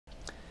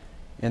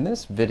In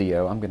this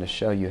video, I'm going to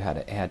show you how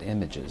to add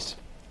images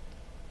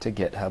to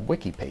GitHub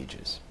wiki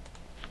pages.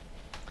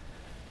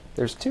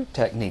 There's two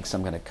techniques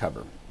I'm going to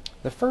cover.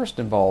 The first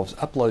involves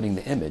uploading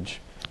the image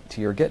to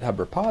your GitHub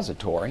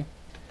repository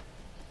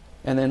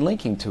and then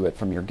linking to it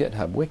from your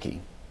GitHub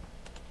wiki.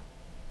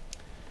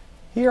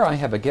 Here I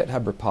have a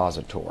GitHub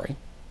repository,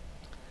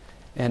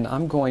 and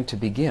I'm going to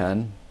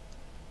begin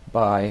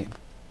by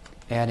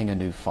adding a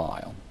new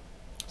file.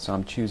 So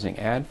I'm choosing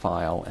Add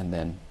File and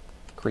then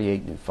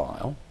Create New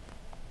File.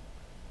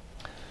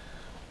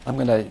 I'm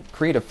going to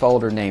create a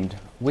folder named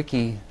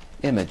Wiki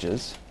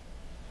Images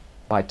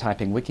by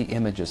typing Wiki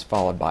Images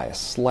followed by a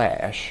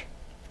slash.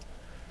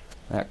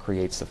 That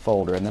creates the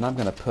folder, and then I'm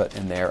going to put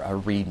in there a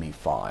README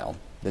file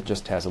that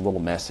just has a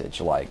little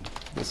message like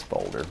this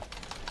folder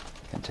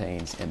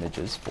contains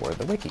images for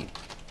the wiki.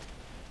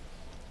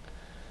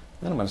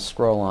 Then I'm going to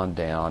scroll on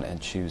down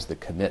and choose the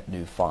Commit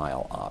New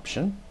File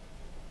option.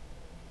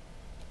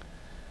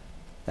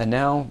 And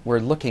now we're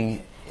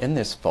looking in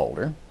this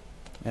folder,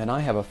 and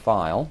I have a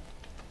file,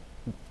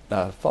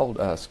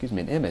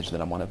 an image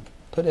that I want to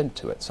put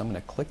into it. So I'm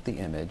going to click the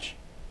image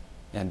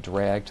and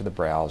drag to the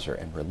browser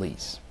and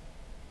release.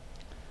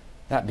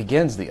 That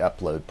begins the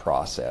upload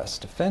process.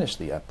 To finish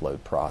the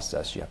upload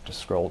process, you have to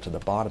scroll to the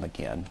bottom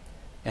again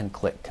and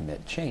click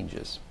Commit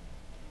Changes.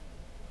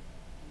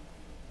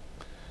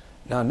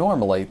 Now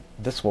normally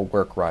this will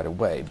work right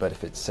away, but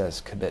if it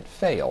says Commit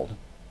Failed,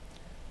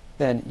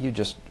 then you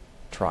just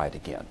try it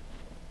again.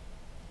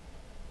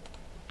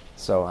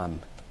 So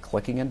I'm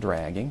clicking and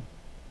dragging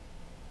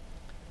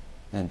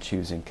and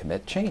choosing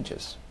Commit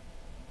Changes.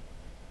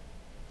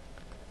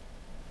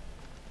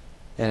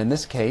 And in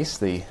this case,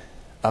 the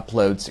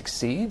upload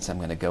succeeds. I'm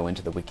going to go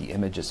into the Wiki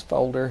Images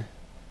folder.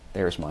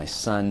 There's my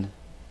sun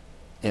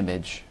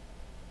image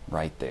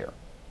right there.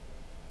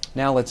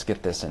 Now let's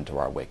get this into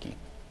our wiki.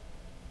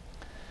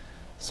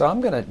 So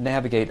I'm going to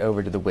navigate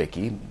over to the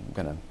wiki. I'm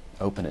going to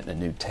open it in a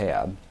new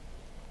tab.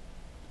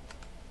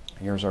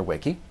 Here's our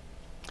wiki.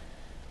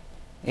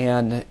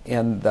 And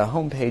in the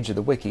home page of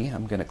the wiki,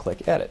 I'm going to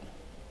click Edit.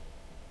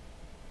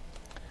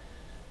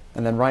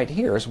 And then right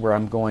here is where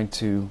I'm going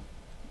to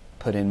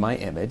put in my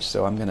image.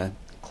 So I'm going to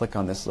click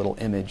on this little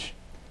image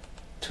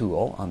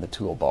tool on the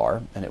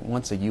toolbar, and it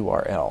wants a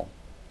URL.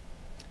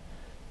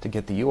 To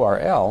get the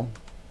URL,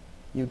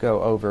 you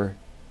go over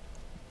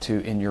to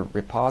in your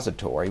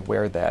repository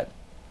where that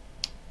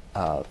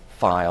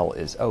file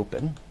is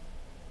open,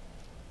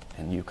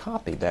 and you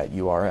copy that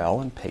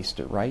URL and paste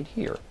it right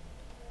here.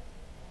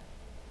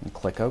 And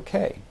click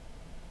OK.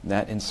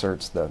 That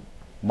inserts the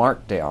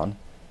markdown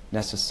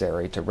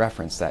necessary to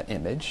reference that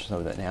image,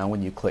 so that now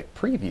when you click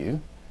Preview,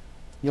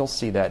 you'll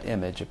see that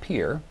image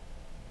appear,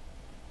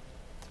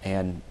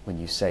 and when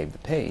you save the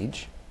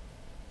page,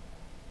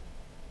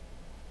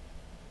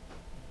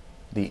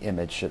 the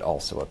image should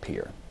also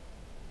appear.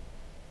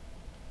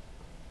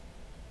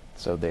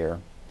 So there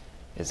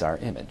is our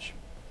image.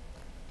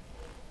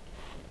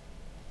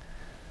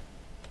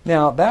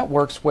 Now that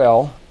works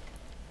well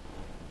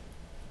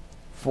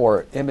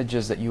for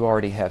images that you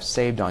already have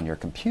saved on your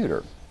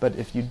computer, but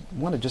if you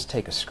want to just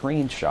take a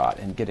screenshot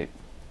and get it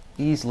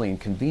easily and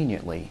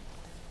conveniently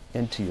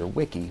into your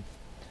wiki,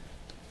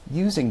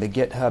 using the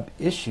GitHub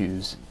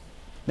issues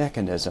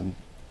mechanism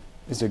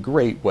is a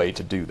great way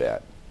to do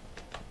that.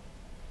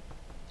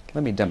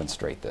 Let me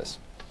demonstrate this.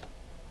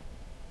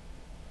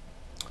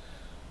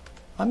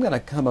 I'm going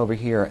to come over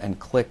here and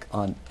click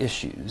on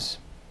Issues,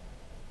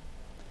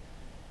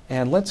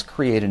 and let's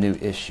create a new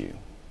issue.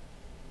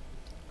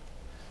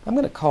 I'm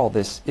going to call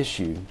this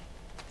issue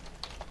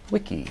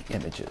Wiki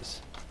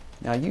Images.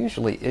 Now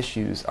usually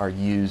issues are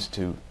used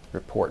to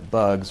report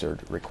bugs or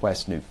to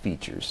request new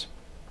features.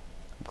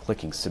 I'm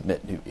clicking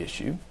Submit New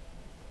Issue.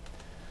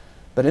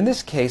 But in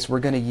this case,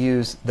 we're going to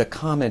use the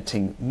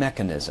commenting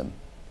mechanism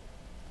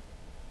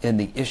in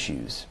the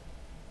issues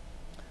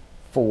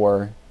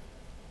for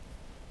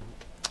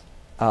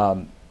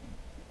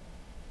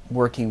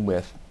working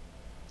with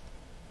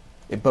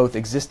both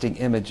existing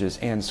images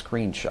and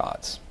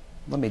screenshots.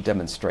 Let me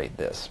demonstrate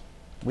this.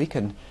 We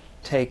can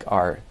take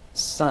our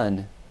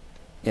sun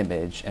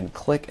image and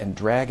click and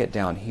drag it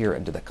down here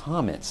into the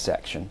comments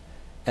section,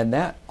 and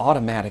that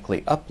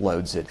automatically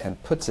uploads it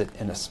and puts it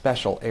in a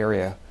special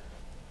area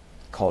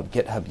called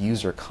GitHub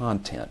User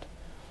Content,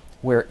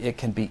 where it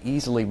can be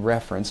easily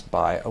referenced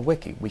by a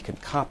wiki. We can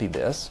copy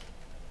this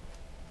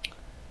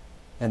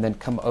and then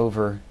come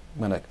over.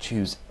 I'm going to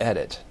choose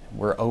Edit.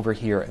 We're over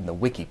here in the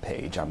wiki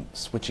page. I'm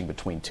switching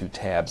between two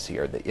tabs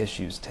here, the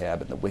Issues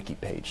tab and the Wiki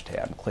page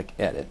tab. Click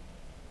Edit.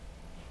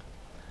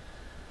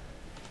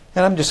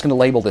 And I'm just going to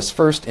label this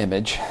first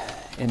image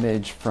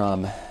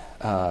from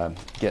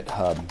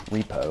GitHub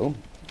repo,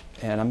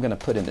 and I'm going to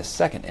put in the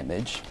second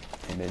image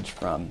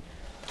from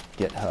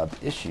GitHub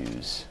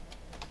issues,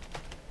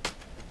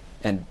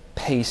 and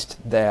paste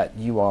that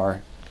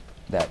markdown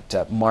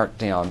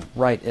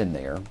right in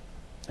there.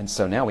 And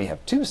so now we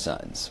have two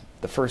suns.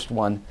 The first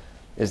one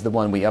is the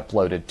one we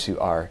uploaded to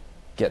our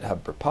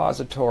GitHub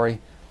repository,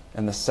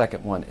 and the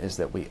second one is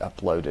that we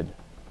uploaded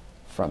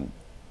from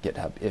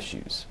GitHub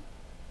issues.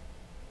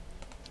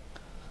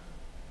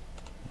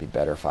 It'd be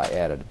better if I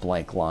added a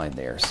blank line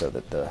there so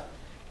that the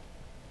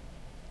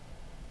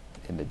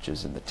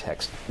images and the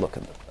text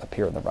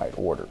appear in the right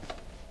order.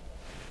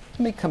 Let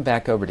me come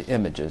back over to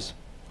images,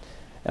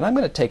 and I'm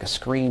going to take a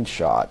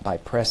screenshot by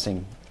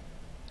pressing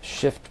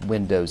Shift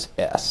Windows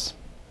S.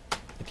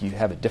 If you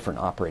have a different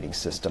operating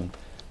system,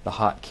 the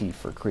hotkey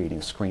for creating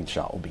a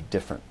screenshot will be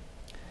different.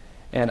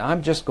 And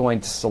I'm just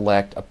going to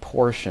select a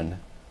portion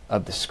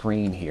of the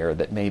screen here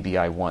that maybe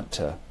I want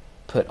to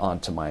put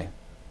onto my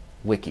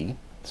wiki.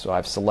 So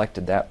I've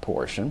selected that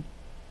portion.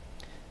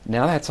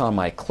 Now that's on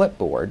my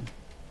clipboard.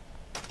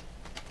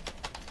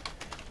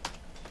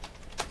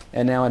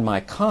 And now in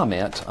my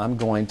comment, I'm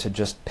going to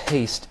just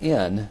paste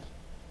in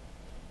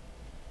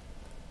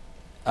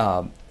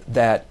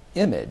that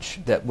image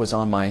that was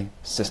on my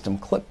system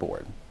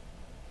clipboard.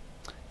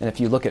 And if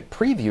you look at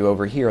preview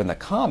over here in the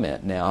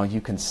comment now,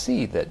 you can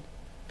see that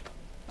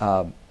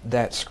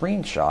that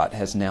screenshot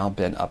has now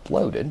been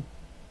uploaded.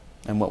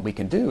 And what we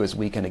can do is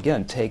we can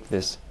again take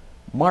this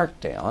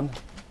markdown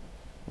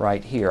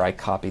right here. I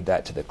copied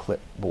that to the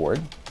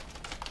clipboard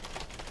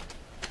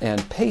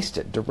and paste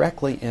it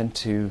directly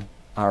into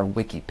our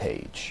wiki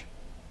page.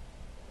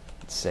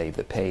 Let's save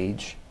the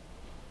page.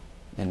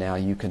 And now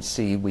you can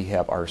see we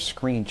have our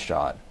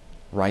screenshot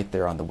right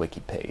there on the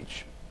wiki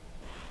page.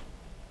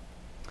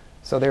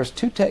 So there's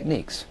two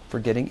techniques for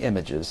getting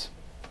images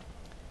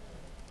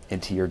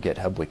into your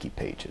GitHub wiki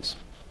pages.